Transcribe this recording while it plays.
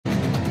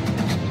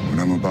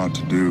I'm about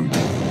to do,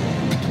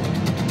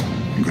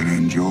 I'm gonna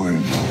enjoy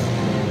it.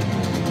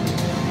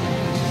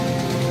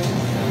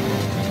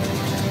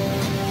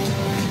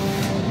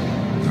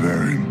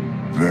 Very,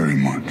 very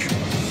much.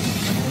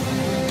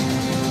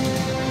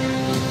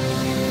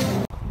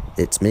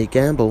 It's me,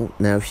 Gamble.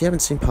 Now, if you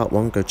haven't seen part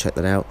 1, go check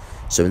that out.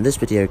 So in this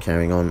video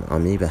carrying on,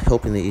 I'm either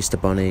helping the Easter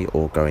Bunny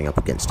or going up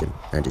against him.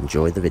 And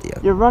enjoy the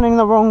video. You're running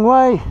the wrong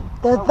way.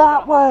 They're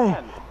that way.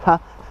 Huh?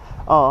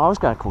 Oh, I was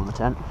going to call the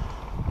tent.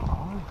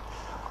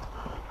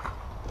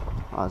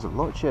 Oh, there's a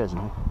lot of chairs in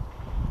here.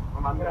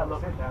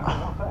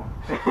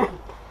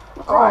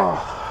 Oh.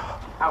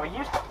 How are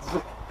you?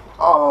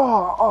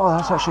 Oh,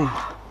 that's actually...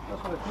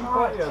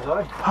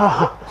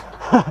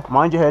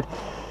 Mind your head.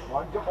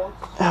 Oh,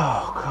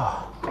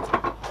 God.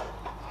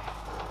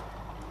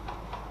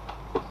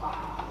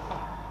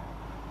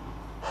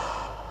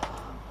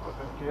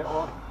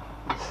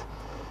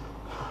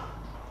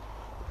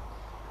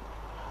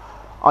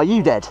 Are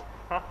you dead?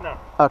 Huh? No.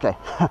 Okay.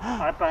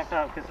 I backed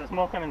out because there's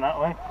more coming that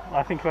way.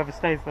 I think whoever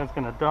stays there is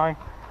going to die.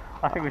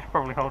 I think we should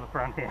probably hold up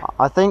around here.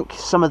 I think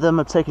some of them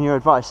have taken your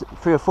advice.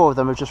 3 or 4 of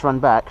them have just run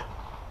back.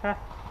 Huh?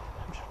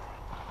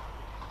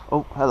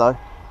 Oh, hello.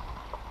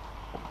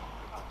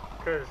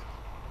 Because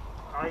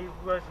I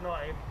was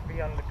not able to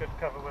be under good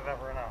cover with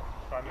everyone else,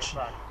 so I missed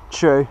that.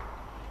 True.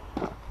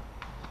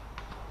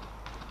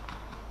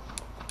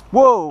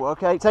 Whoa,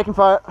 okay, taking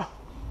fire.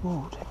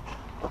 Whoa,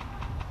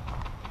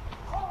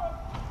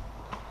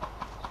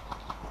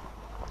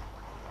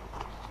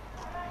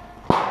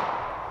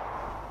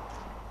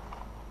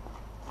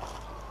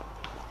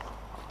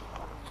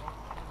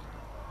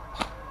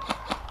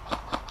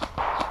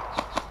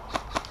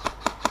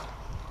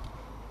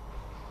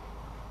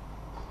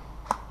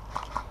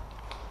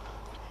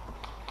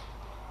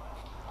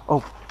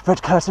 oh,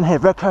 red curtain here,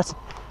 red curtain.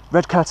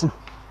 Red curtain.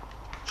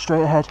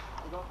 Straight ahead.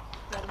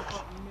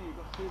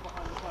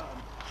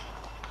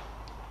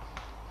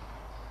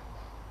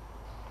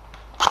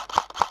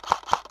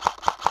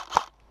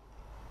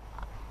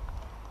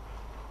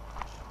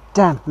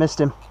 Damn, missed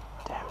him.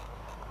 Damn.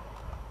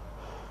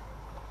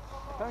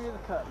 Don't get the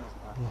curtains.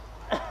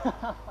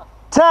 Yeah.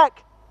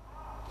 Tech!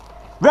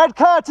 Red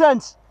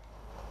curtains!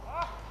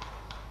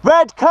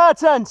 Red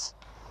curtains!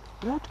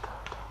 Red curtains.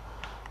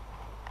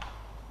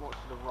 Watch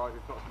to the right,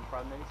 we've got some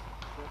bunnies.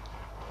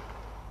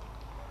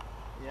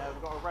 Yeah,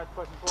 we've got a red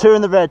pushing forward. 2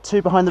 in the red,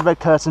 2 behind the red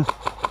curtain.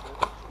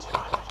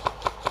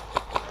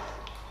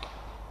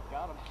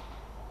 Got him.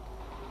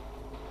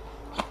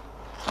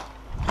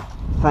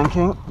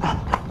 Thanking.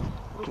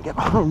 We can get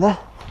behind there.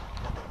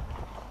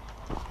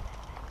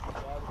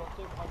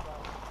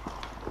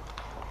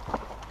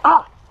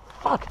 Ah!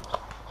 Fuck!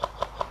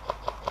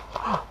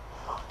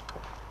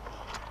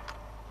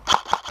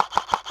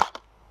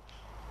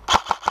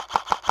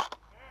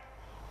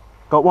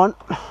 Got one.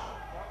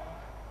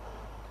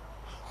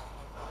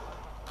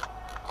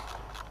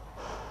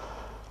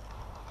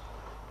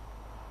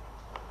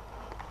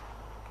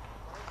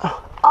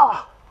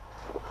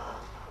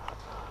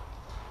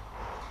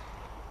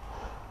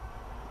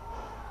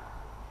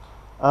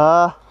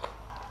 Ah!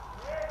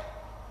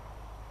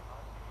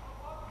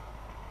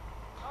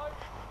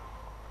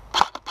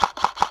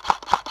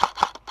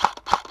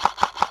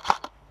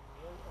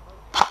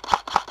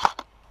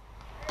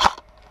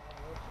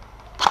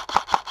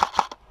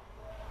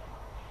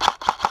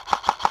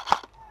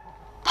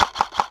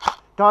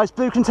 Guys,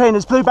 blue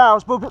containers, blue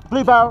barrels,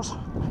 blue barrels.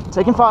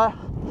 Taking fire.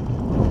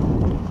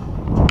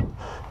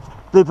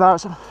 Blue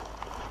barrels.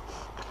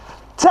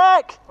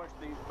 Tech! Push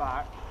these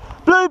back.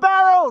 Blue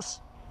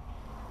barrels!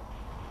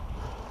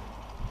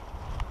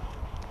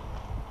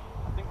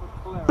 I think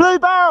we're clear. Blue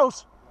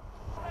barrels!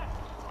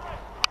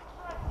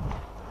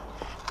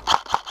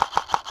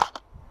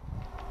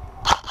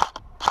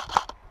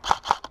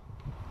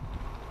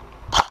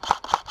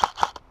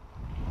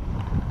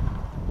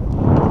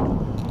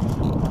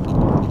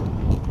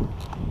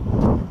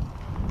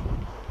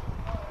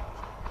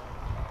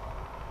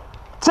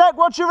 Tech,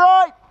 watch your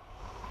right!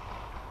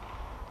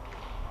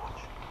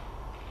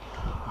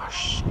 Oh,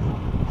 shit.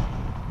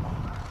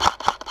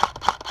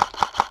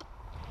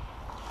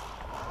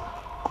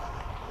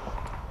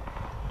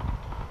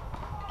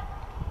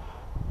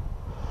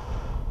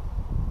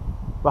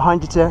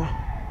 Behind you, Tech.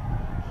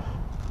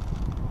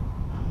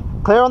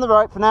 Clear on the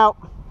right for now.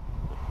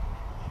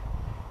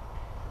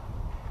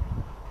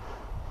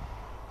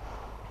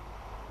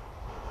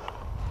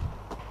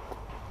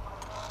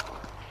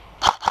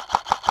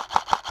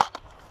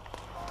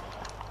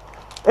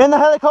 In the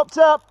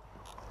helicopter!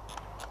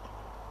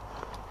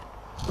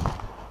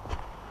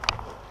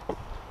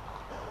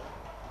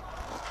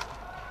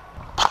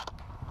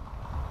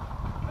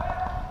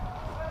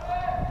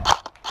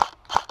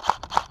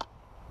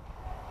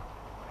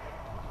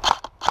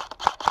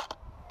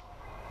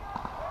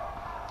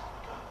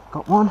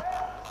 Got one.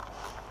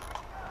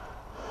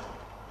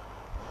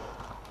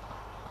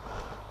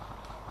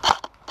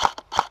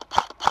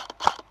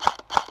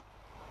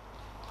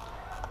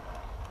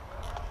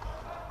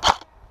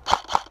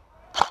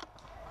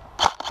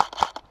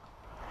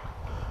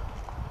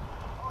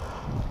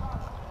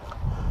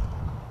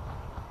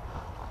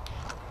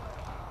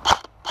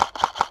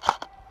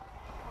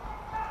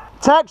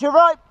 Protect, you're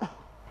right.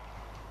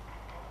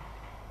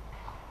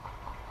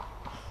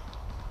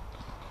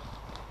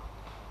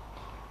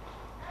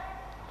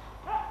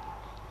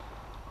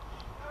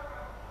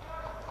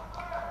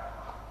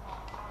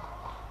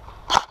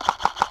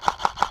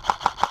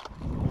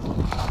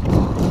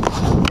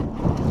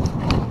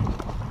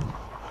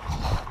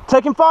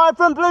 Taking fire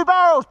from blue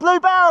barrels, blue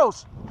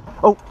barrels.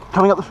 Oh,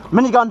 coming up the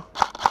minigun.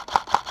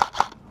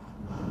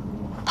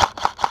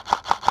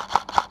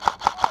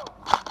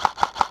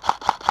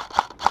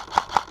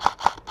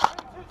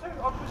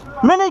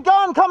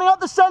 Minigun coming up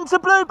the centre,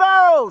 blue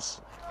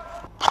barrels.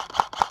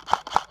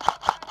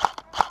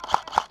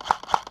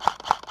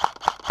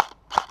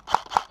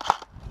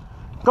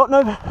 Got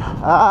no.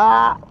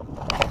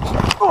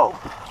 Oh,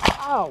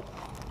 ow,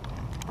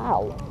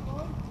 ow.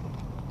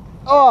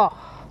 Oh.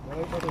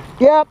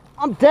 Yep,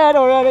 I'm dead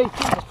already.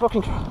 Jesus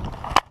fucking.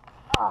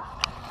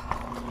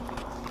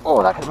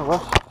 Oh, that could have been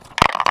worse.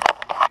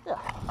 Yeah.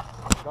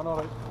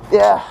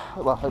 Yeah.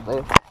 Well,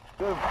 hopefully.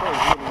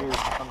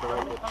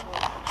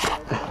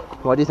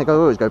 Why do you think I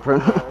always go prone?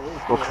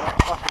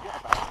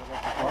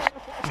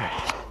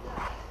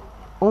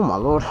 Oh my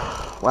lord!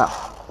 Wow,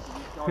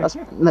 that's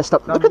messed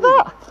up. Look at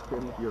that.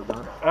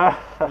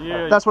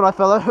 Yeah. That's when I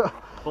fell over.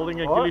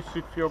 Holding a ghillie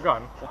suit for your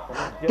gun.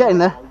 Get in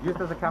there. Just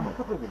as a camera.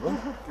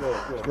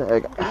 There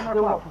you go.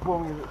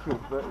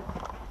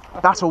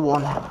 That's a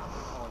one.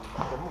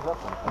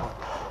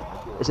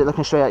 Is it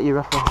looking straight at you,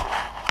 roughly?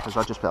 Because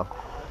I just fell.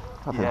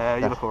 Yeah,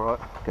 you look alright.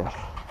 Good.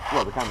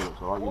 Well, the camera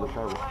looks alright, you look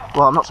over.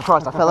 Well, I'm not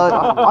surprised. I fell over.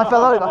 I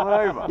fell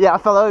over. Yeah, I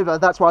fell over.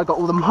 That's why I got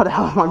all the mud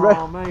out of my road.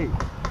 Oh, mate.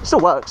 It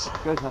still works.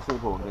 Good, that's the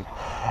important thing.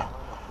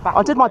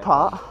 I did my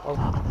part.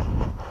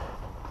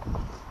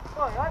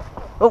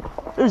 Oh,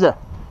 who's there?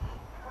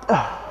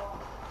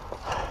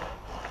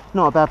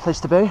 Not a bad place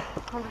to be. I'm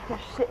just going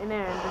to sit in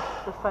here and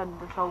just defend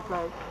this whole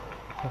place.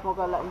 I'm not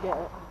going to let him get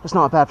it. It's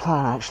not a bad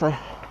plan, actually.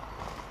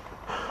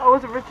 I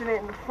was originally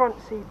in the front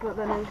seat, but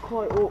then it was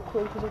quite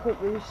awkward because I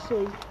couldn't really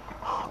see.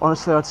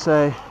 Honestly, I'd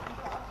say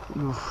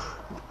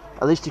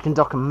at least you can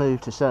duck and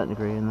move to a certain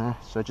degree in there,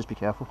 so just be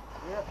careful.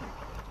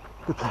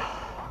 Good plan.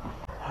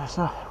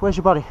 So, where's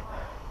your buddy?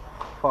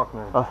 Fuck,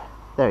 man. Oh,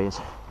 there he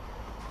is.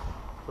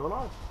 Still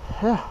alive?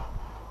 Yeah,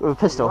 with a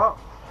pistol.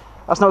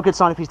 That's not a good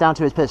sign if he's down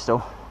to his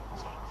pistol.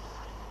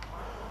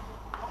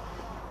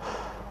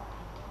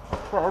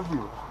 They're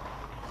everywhere.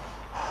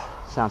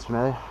 Sounds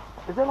familiar.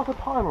 Is there like a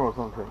timer or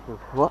something?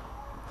 What?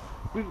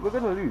 We're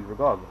going to lose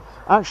regardless.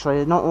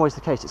 Actually, not always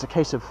the case. It's a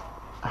case of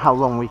how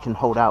long we can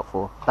hold out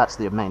for. That's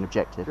the main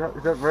objective.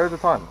 Where is the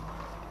timer?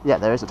 Yeah,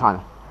 there is a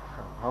timer.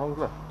 How long's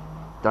left?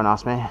 Don't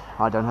ask me.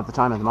 I don't have the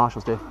timer. The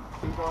marshals do.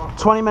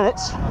 20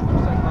 minutes.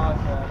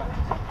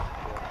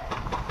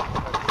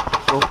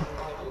 Oh.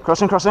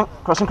 Crossing, crossing,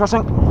 crossing,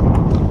 crossing.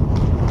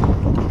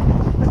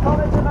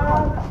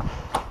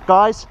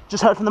 Guys,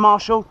 just heard from the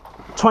marshal.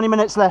 20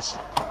 minutes less.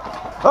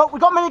 Oh, we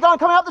got minigun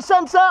coming up the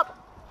centre.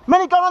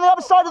 Minigun on the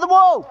other side of the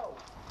wall.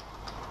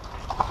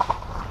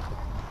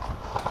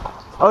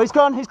 Oh, he's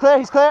gone. He's clear.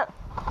 He's clear.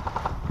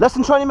 Less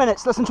than 20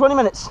 minutes. Less than 20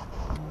 minutes.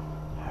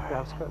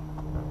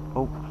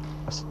 Oh,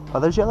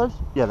 are those yellows?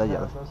 Yeah, they're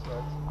yellow.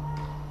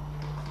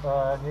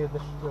 Near the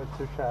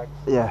two shacks.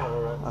 Yeah.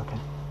 Okay.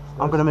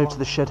 I'm going to move to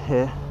the shed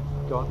here.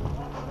 Go on.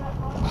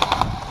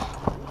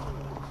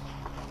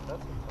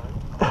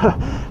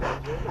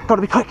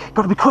 Gotta be quick.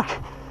 Gotta be quick.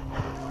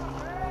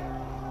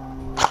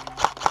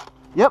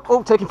 Yep.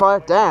 Oh, taking fire.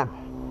 Damn.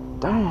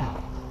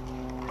 Damn.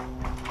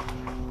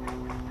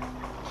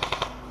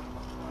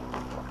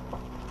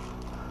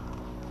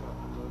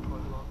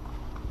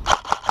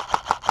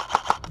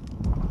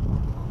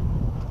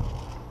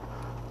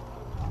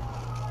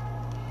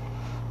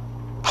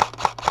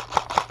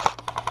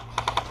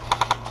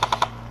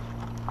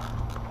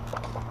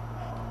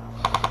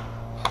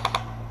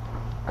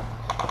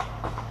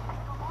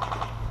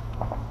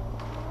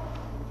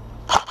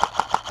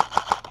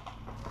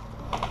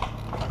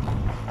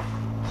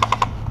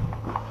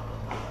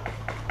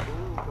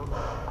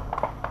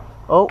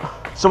 Oh,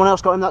 someone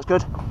else got him, that's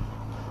good.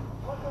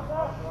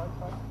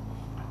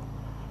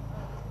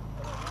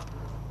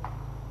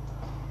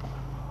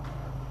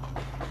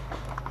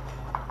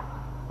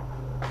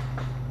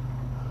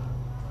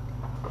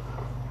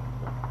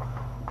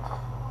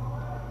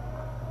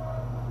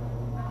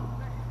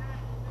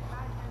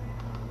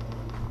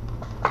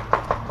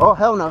 Oh,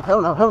 hell no,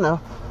 hell no, hell no.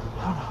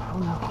 Hell no, hell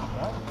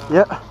no.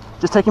 Yep,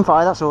 just taking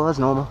fire, that's all, that's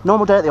normal.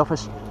 Normal day at the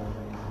office.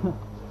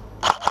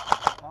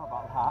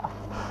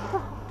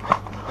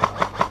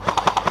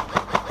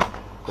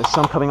 There's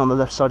some coming on the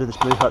left side of this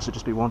blue hut, so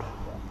just be warned.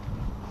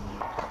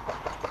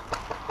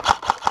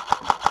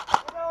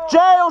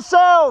 Jail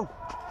cell!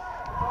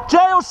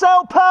 Jail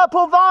cell,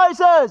 purple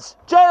visors!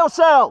 Jail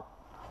cell!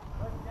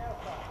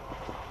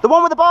 The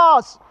one with the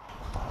bars!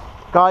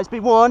 Guys, be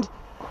warned.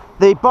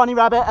 The bunny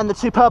rabbit and the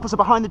two purples are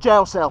behind the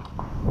jail cell.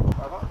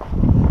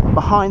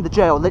 Behind the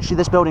jail, literally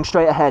this building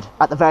straight ahead,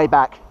 at the very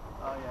back.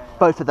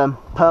 Both of them,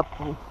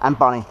 purple and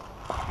bunny.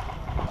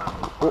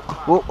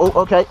 Oh,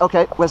 okay,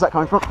 okay, where's that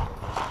coming from?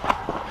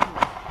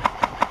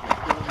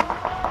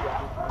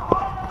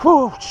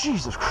 Oh,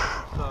 Jesus.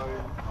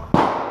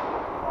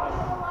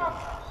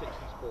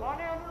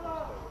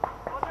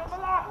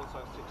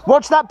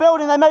 Watch that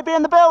building, they may be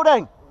in the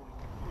building.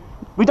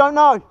 We don't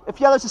know if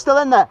yellows are still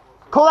in there.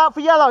 Call out for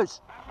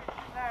yellows.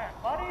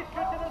 Bunnies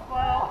shooting as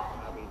well.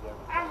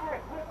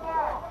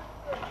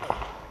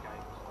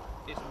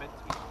 It's meant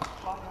to be.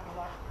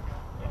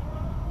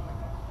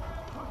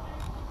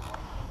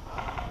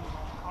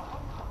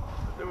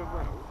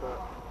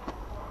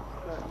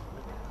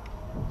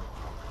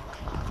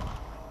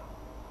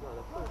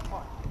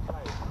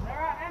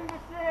 They're at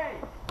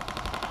embassy.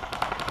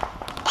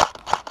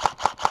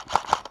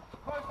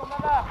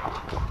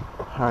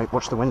 Alright,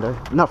 watch the window.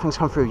 Nothing's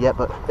come through yet,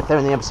 but if they're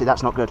in the embassy,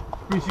 that's not good.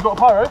 Reese, you got a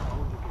pyro?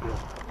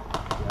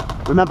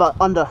 Remember,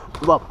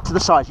 well, to the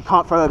side, you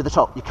can't throw over the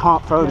top. You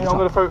can't throw over the I'm top.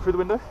 going to throw it through the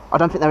window. I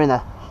don't think they're in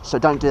there, so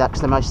don't do that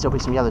because there may still be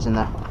some yellows in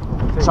there.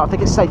 So I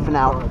think it's safe for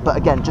now, but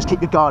again, just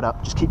keep your guard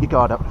up. Just keep your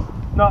guard up.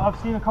 No, I've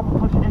seen a couple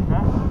push it in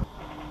there.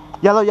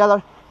 Yellow,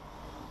 yellow.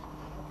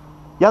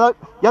 Yellow,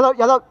 yellow,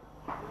 yellow.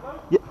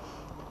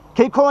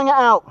 Keep calling it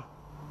out.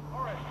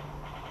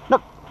 No.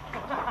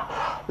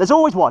 There's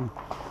always one.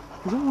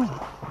 There's always one.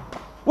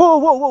 Whoa,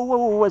 whoa, whoa, whoa,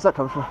 whoa, where's that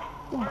coming from?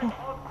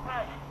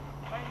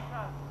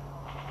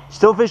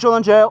 Still visual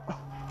on jail.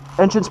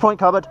 Entrance point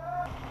covered.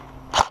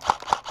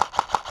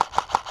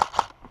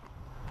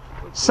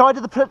 Side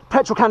of the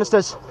petrol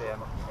canisters.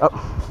 Oh.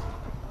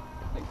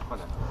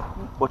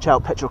 Watch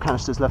out, petrol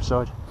canisters left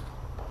side.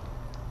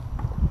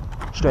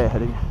 Straight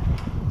ahead of you.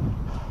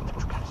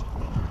 Petrol canister.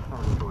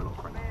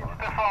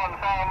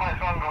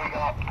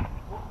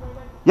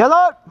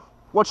 Yellow!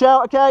 Watch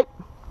out, okay?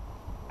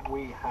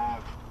 We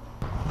have.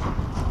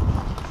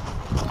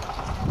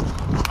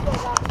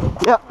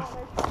 Yep.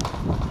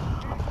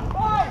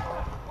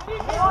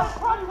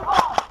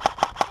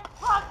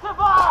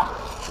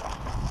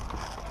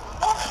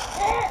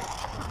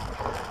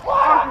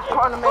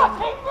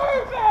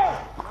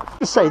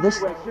 Just say this.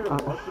 You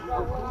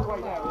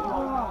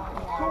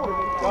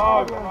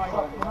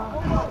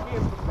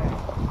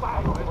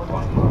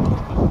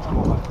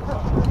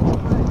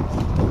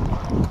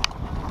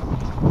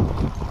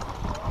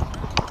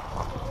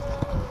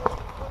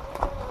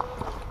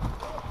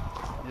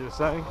were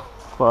saying?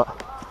 But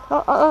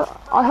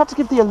I had to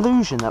give the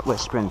illusion that we're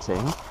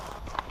sprinting.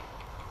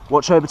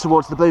 Watch over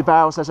towards the blue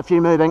barrels. There's a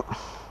few moving.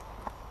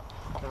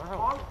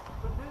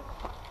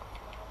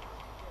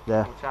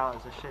 There. Watch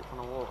out, there's a shit ton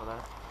of water there.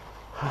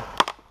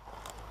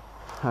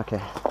 Okay.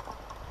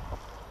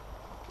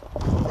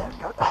 There we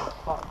go. I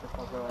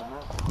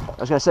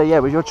was going to say, yeah,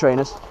 with your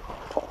trainers.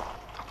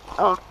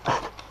 Oh.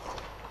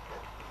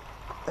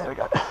 There we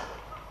go.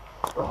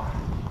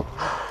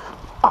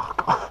 Oh,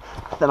 God.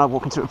 Then I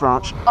walk into a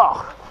branch.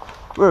 Oh,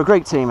 we're a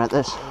great team at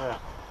this. Yeah.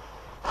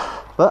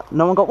 But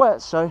no one got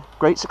wet, so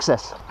great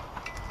success.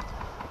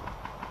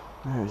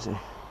 Where is he?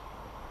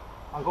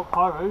 I've got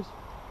pyros.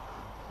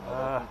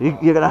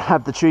 You're going to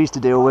have the trees to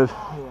deal with.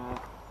 Yeah.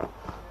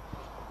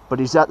 But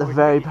he's at the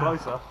very...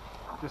 Closer.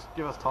 Just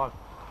give us time.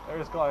 There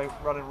is a guy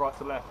running right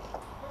to left.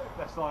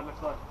 Left side, left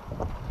side.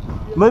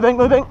 Moving,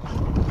 moving.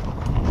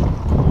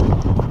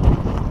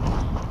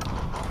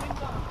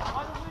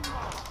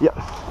 Yep.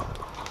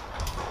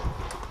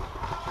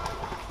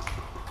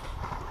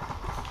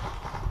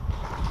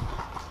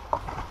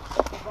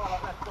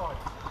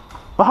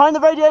 Behind the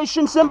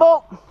radiation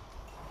symbol.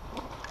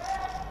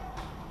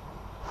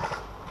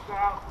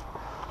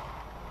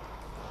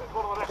 There's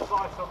one on the left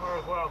side somewhere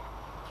as well.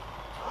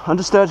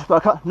 Understood, but I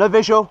can't, no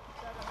visual.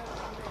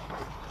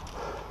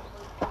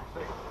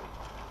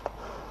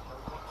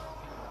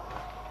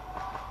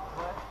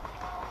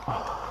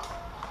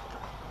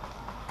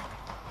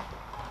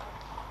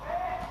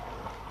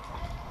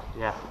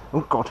 Yeah.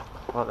 Oh God.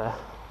 Right there.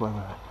 Where?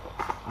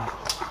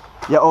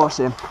 Yeah, oh I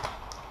see him.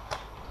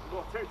 We've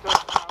got two turns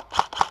now.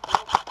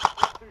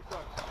 Two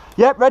turns.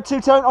 Yep, red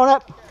two-tone on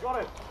it. Got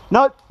it.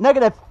 No,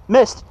 negative,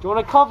 missed. Do you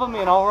want to cover me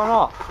and I'll run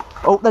up?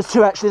 Oh, there's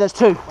two actually, there's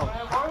two.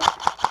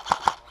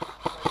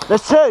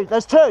 There's two,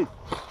 there's two. Moving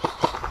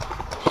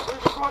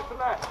right to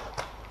left.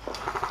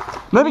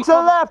 Moving to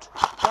the left.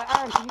 Right,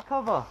 Aaron, can you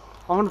cover?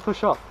 I'm going to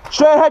push up.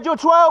 Straight ahead, you're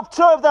 12,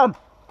 two of them.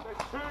 There's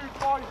two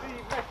by the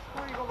left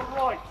screen on the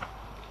right.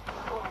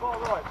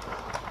 On the right.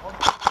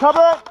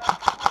 Cover it.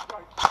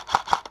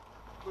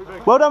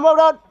 Moving. Well done, well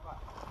done.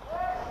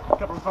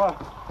 Couple of times.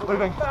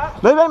 Moving.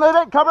 Moving,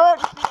 moving, cover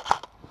it.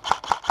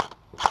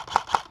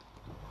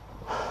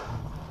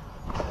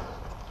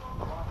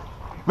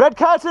 Red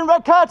curtain,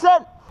 red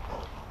curtain.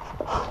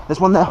 There's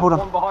one there, hold on.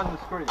 One behind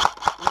the screen. We've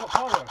got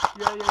pyro.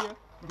 Yeah. We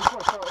can try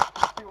to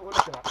see what we're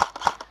looking at.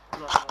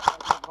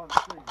 Right, behind the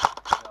screen.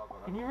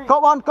 Can you read?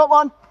 Got one.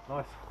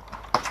 Nice.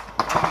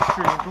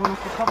 Do you want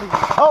us to cover you?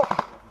 Oh,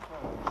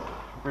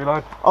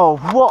 Reload. oh,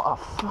 what a f...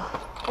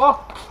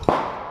 Oh!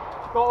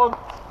 Got one.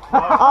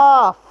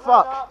 Ah,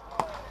 fuck.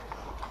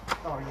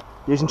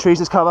 Using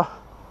trees as cover.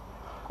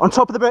 On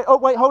top of the bridge. Oh,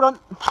 wait, hold on.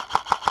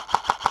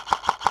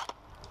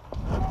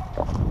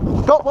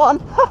 Got one.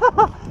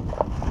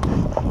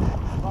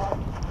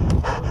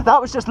 That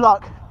was just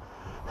luck.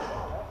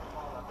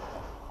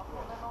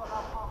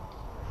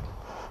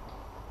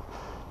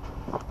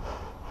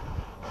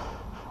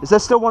 Is there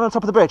still one on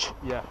top of the bridge?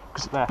 Yeah.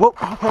 There. Whoa,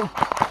 okay.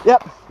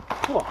 Yep.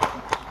 Whoa.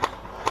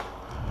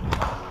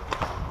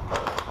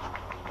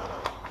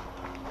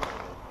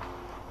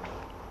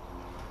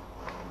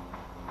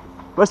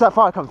 Where's that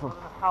fire coming from?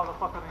 How the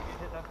fuck I didn't get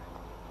hit then?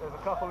 There's a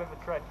couple in the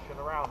trench and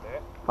around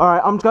it. All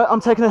right, I'm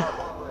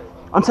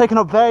taking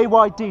a very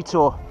wide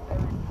detour.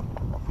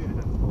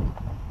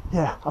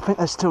 Yeah, I think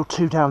there's still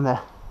 2 down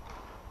there,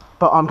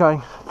 but I'm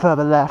going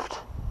further left.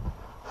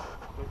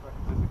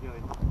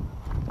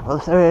 Well,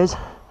 if there is,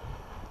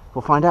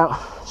 we'll find out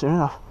soon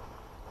enough.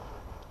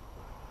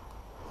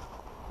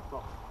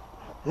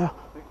 Yeah. I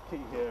think the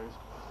key here is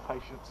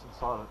patience and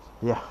silence.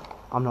 Yeah,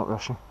 I'm not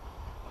rushing.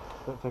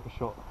 Don't take a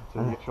shot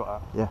until you get shot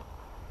at. Yeah.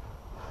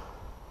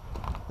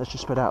 Let's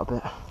just spread out a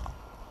bit.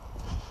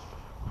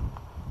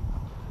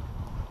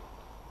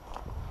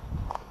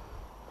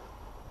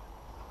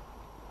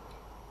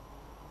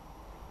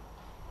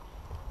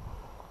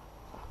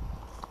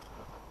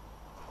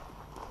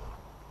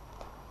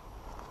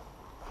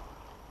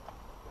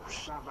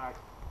 Sandbag.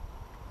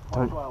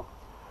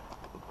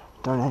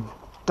 Don't aim.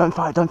 Don't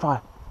fire, don't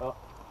fire. Oh,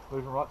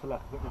 moving right to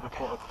left. I think we've been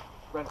spotted.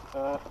 Brent,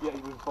 yeah,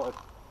 you've been spotted.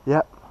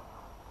 Yep.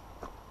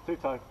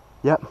 2-tone.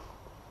 Yep.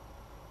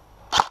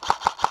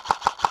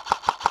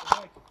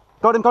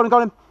 Got him, got him,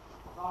 got him.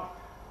 Nice.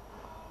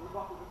 We've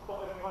been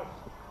spotted anyway.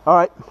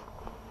 Alright.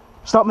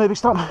 Start moving,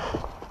 stop.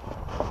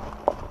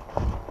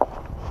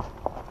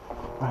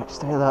 Right,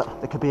 stay alert.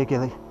 There could be a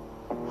ghillie.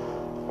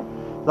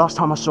 Last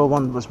time I saw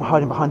one was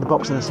hiding behind the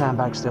box in the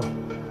sandbag still.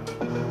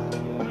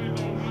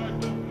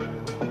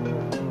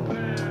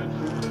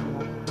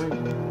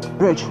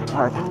 Bridge,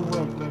 alright.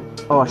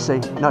 Oh, I see.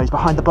 No, he's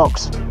behind the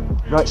box.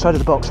 Right side of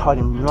the box,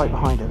 hiding right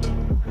behind it.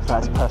 If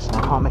that's a person,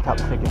 I can't make out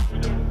the figure.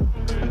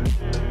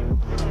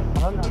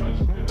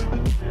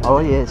 Oh,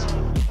 he is.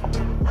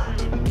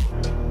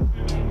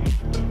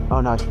 Oh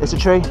no, it's a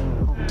tree.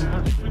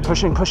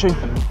 Pushing, pushing.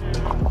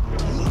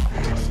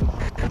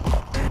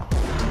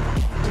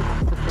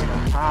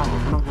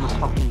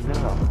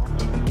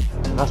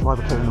 That's why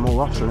we're clearing them all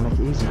off, so they make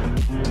it easier.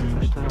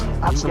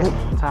 Absolutely.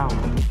 Yeah,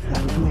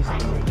 we can move.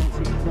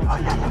 Oh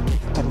yeah, yeah.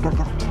 Get him, get him,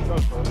 get him.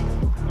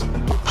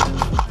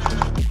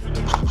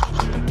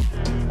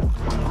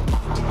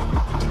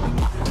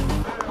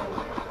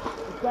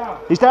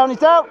 He's down, he's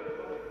down!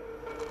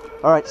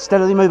 Alright,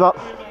 steadily move up.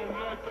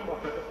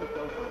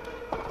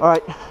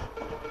 Alright.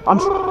 I'm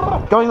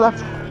going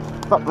left.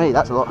 Fuck me,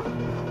 that's a lot.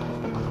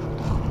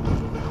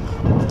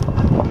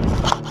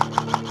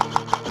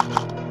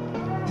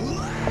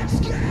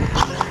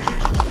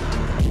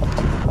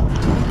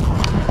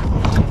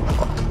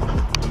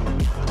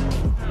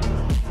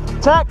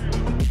 Attack!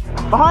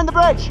 Behind the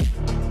bridge!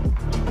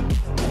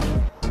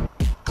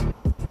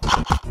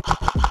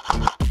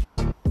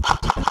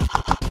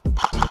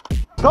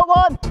 Got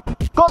one!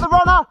 Got the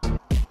runner!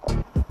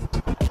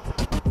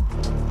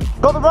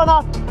 Got the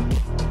runner!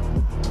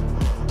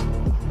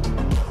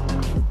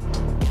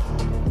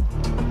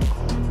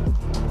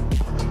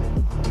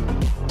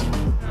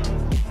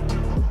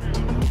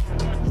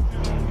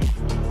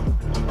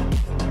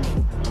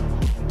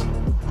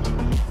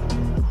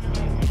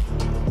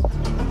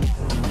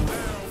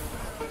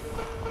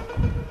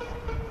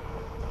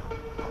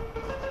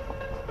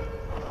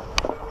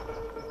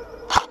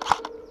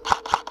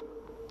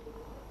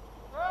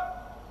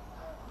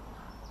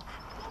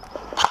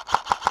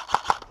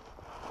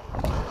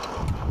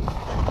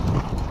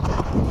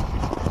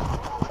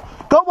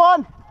 Got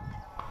one!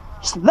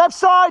 Left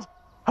side!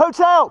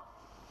 Hotel!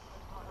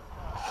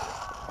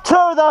 2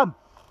 of them!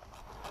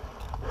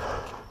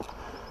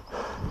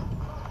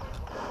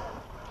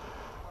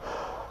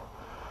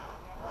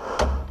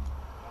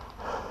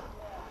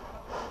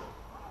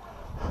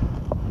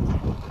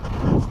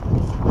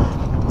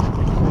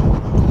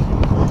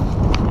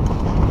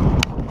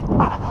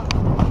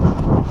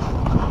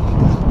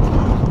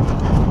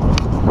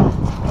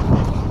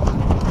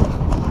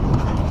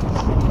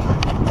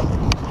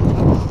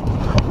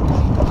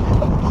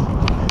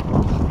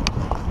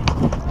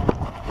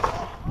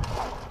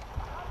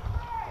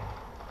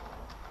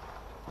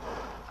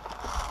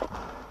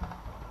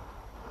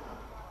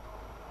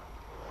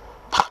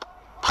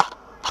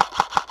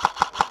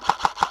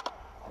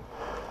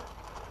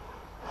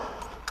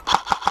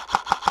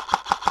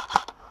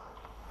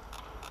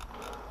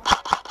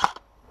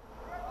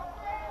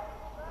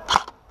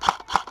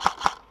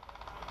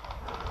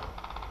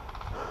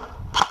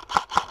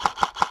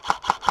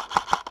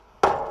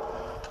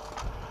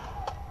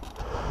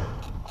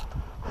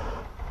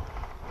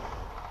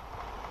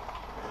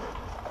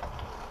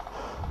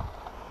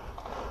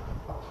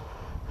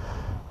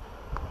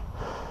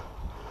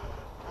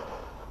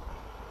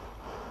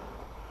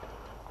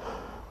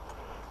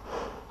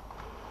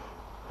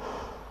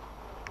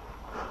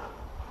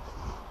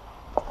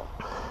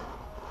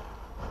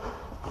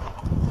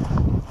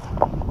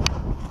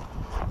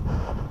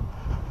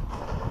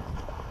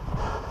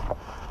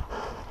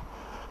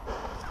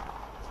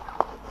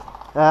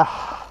 Yeah,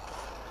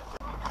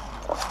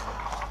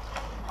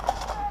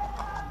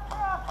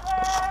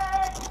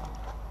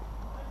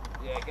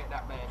 get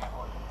that man that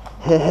one.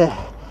 Here.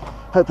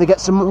 Hopefully get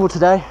some more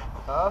today.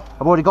 Huh?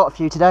 I've already got a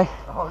few today.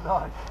 Oh,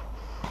 nice.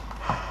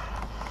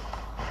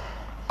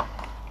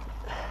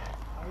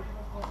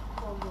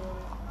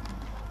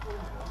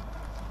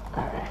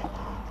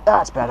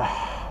 That's better.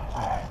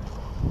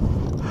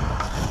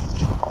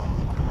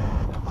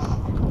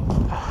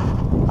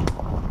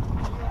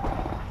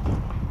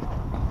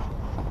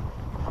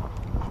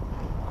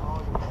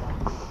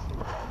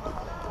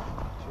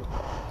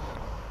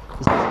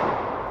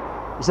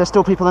 Is there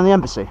still people in the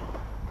embassy?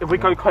 If we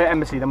go clear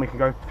embassy, then we can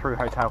go through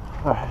hotel.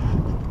 Alright.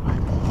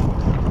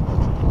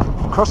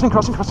 Crossing,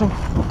 crossing, crossing.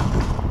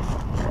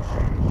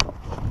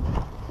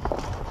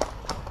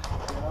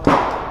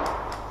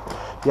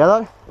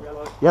 Yellow?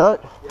 Yellow.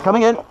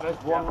 Coming in. There's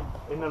one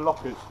in the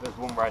lockers, there's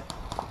one red.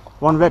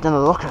 One red in the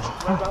lockers.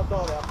 I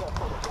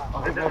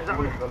think there's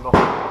one in the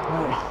lockers.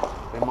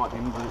 They might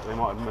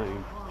have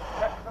moved.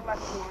 Check the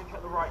left corner and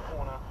check the right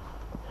corner.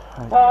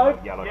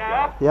 Yellow,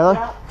 Yeah.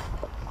 Yellow?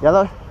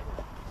 Yellow?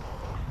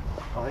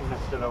 I think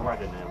there's still a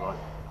red in there, right?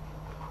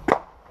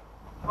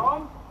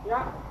 Tom?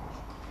 Yeah.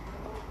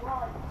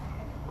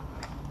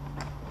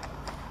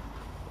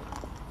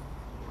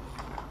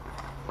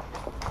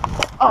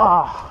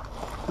 Ah!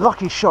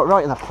 Lucky shot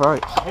right in the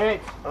throat.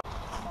 Hit.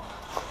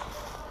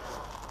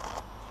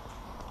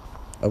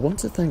 I want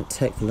to thank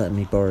Tech for letting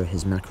me borrow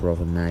his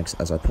Makarov and mags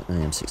as I put my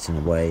M16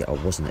 away. I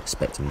wasn't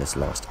expecting this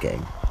last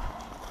game.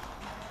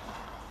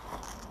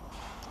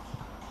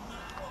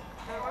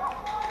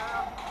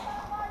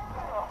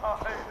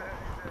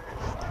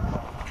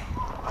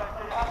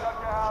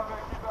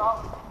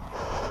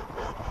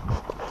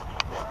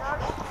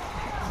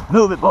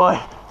 Move it, boy.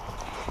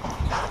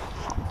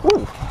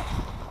 Ooh.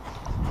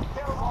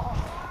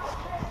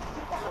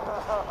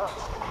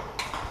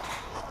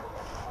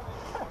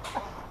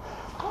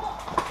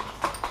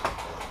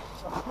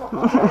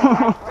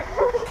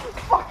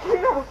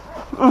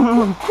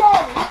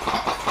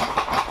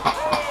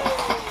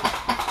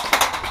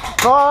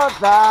 Fuck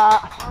that.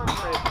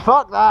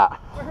 Fuck that.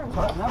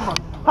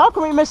 How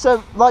can we miss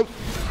a like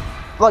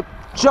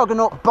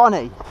juggernaut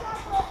bunny?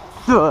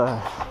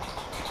 Ugh.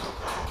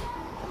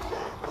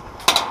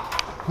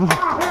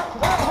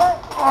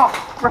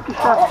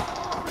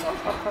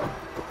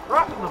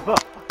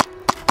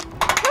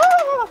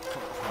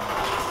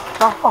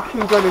 That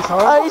fucking gun is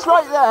hard. He's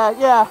right there,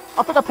 yeah.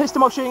 I think I pissed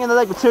him off shooting in the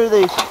leg with two of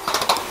these.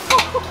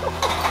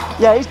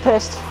 Yeah, he's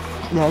pissed.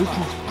 Yeah, he's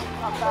pissed.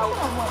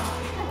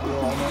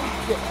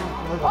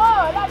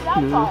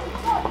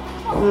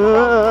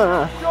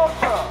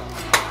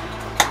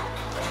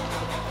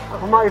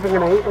 I'm not even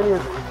going to eat any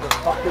of this.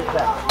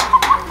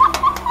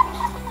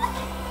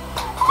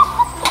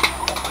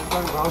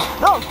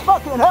 No,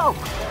 fucking hell!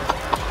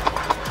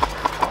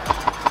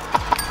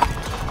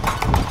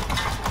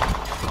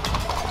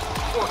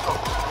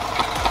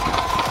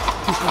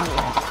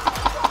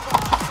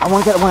 I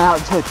want to get one out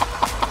of two.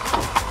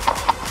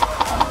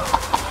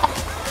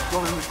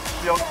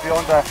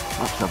 Beyond there.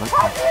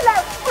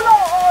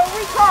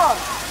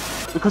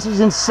 Because he's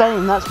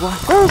insane, that's why.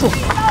 Where is he?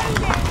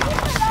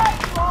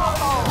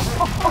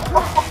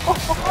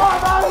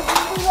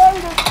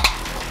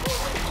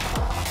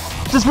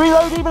 Does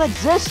reload even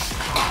exist?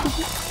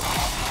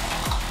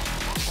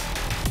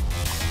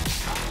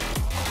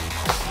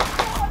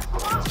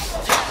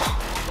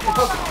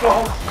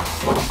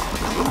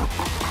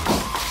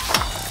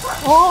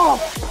 Oh!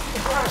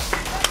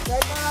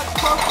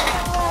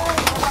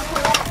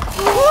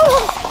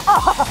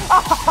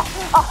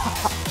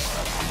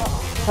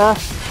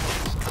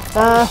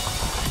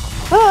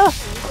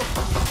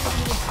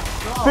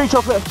 Free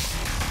chocolate.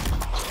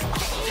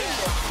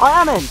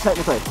 I am in,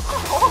 technically.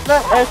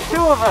 There's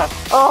two of us.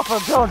 Oh, for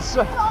God's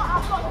sake.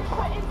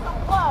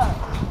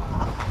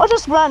 I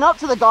just ran up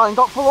to the guy and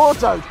got full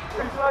autoed.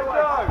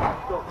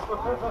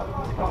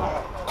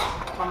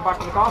 Come back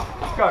in the car.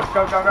 Go,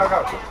 go, go, go,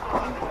 go.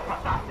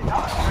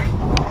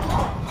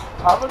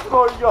 How much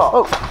more you got?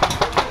 Oh.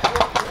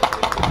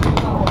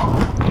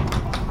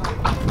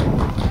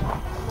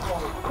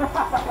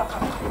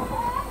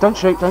 Don't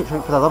shoot, for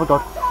the love of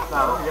God.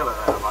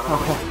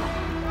 Okay.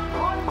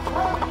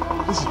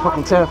 This is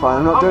fucking terrifying,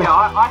 I'm not doing it.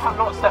 I have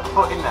not stepped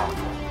foot in there.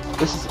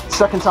 This is the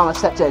second time I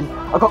stepped in.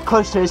 I got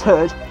close to his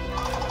hood.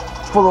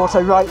 Full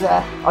auto right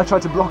there. I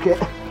tried to block it.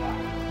 2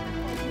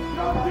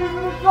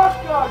 minutes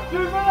left, guys. 2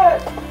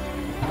 minutes.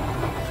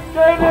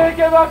 Get in here,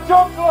 get that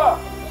chocolate.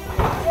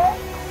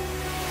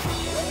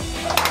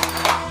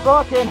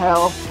 Fucking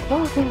hell.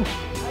 Fucking...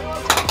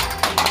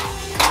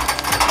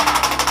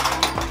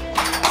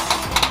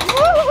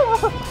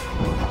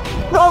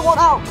 No, I want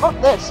out. Fuck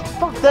this.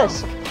 Fuck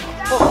this.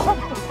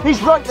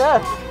 He's right there.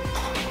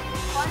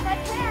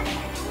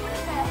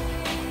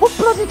 What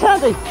bloody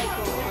candy?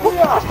 What?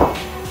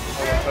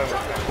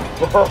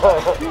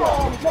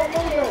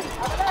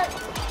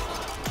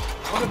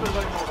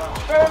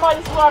 Bear in mind,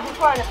 this is why I've been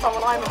throwing at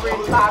someone. I'm a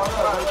really bad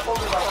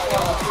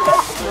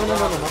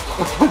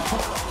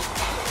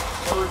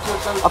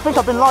I think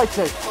I've been lied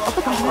to. I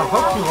can see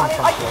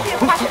a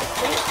packet of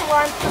sweets from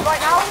where I'm stood right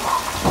now.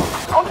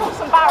 On top of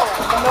some barrels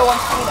and no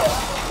one's seen it.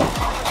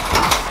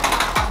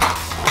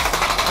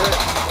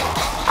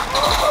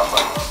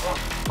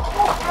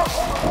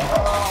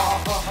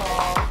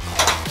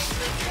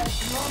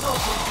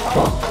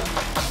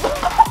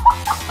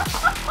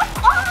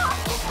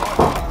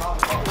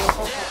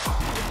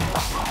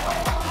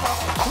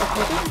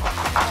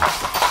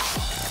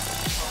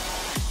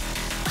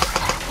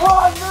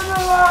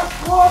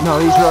 No,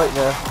 he's right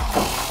there.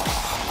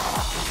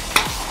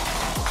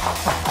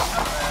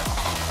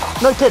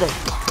 No kidding.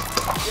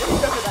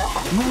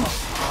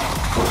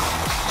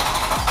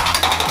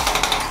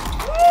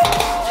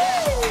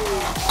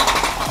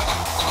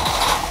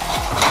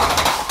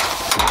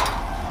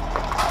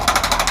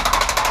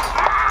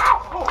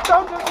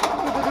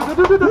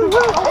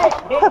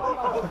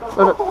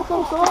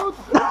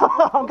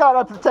 I'm glad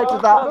I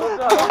protected that.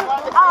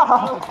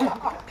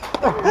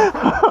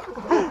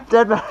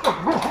 Dead man.